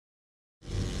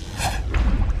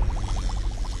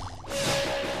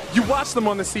You watched them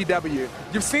on the CW.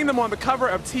 You've seen them on the cover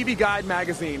of TV Guide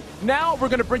magazine. Now we're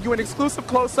going to bring you an exclusive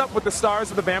close-up with the stars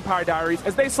of the Vampire Diaries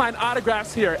as they sign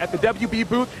autographs here at the WB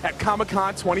booth at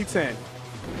Comic-Con 2010.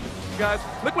 Guys,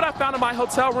 look what I found in my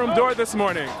hotel room door this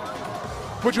morning.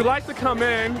 Would you like to come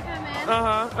in?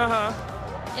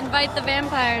 Invite the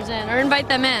vampires in, or invite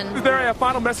them in. Is there a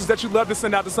final message that you'd love to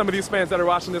send out to some of these fans that are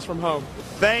watching this from home?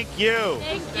 Thank you.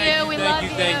 Thank you. We love you.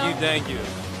 Thank you.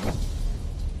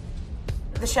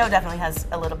 The show definitely has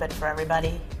a little bit for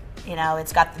everybody. You know,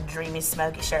 it's got the dreamy,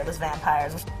 smoky, shirtless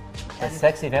vampires. The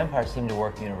sexy vampires seem to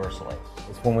work universally.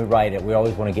 It's when we write it, we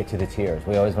always want to get to the tears.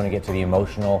 We always want to get to the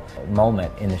emotional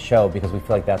moment in the show because we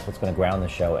feel like that's what's going to ground the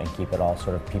show and keep it all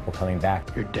sort of people coming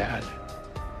back. Your dad,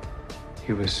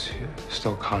 he was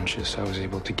still conscious. I was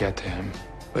able to get to him,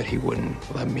 but he wouldn't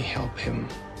let me help him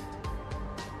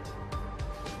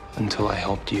until I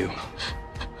helped you.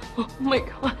 Oh my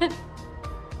God.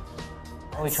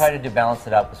 We try to balance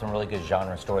it up with some really good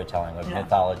genre storytelling of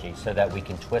mythology so that we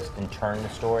can twist and turn the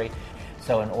story.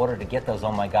 So in order to get those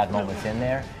oh my God moments in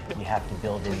there, you have to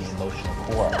build in the emotional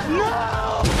core.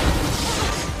 No!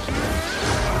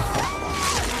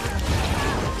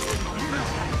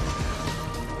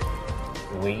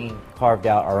 We carved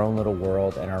out our own little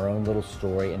world and our own little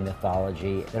story and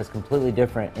mythology that is completely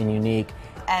different and unique.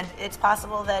 And it's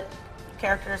possible that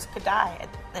characters could die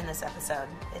in this episode.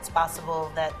 It's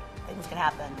possible that things can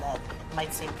happen that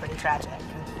might seem pretty tragic.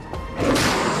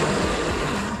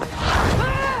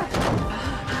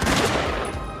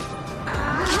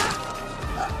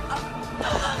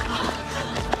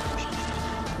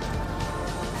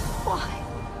 Why?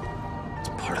 It's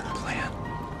part of the plan.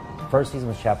 First season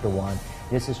was chapter 1.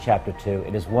 This is chapter 2.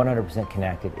 It is 100%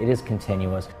 connected. It is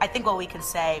continuous. I think what we can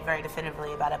say very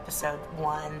definitively about episode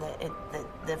 1,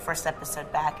 the first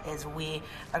episode back, is we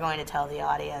are going to tell the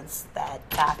audience that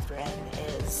Catherine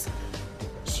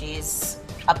she's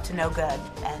up to no good,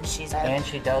 and she's... And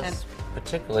she does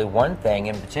particularly one thing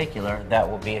in particular that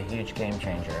will be a huge game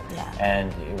changer. Yeah.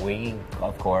 And we,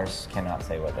 of course, cannot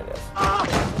say what it is.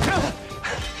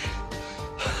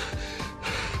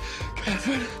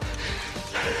 Catherine.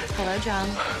 Hello, John.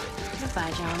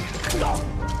 Goodbye, John.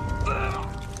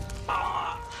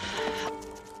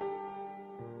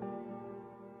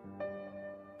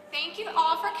 Thank you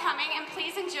all for coming, and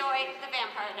please enjoy the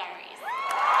Vampire Diaries.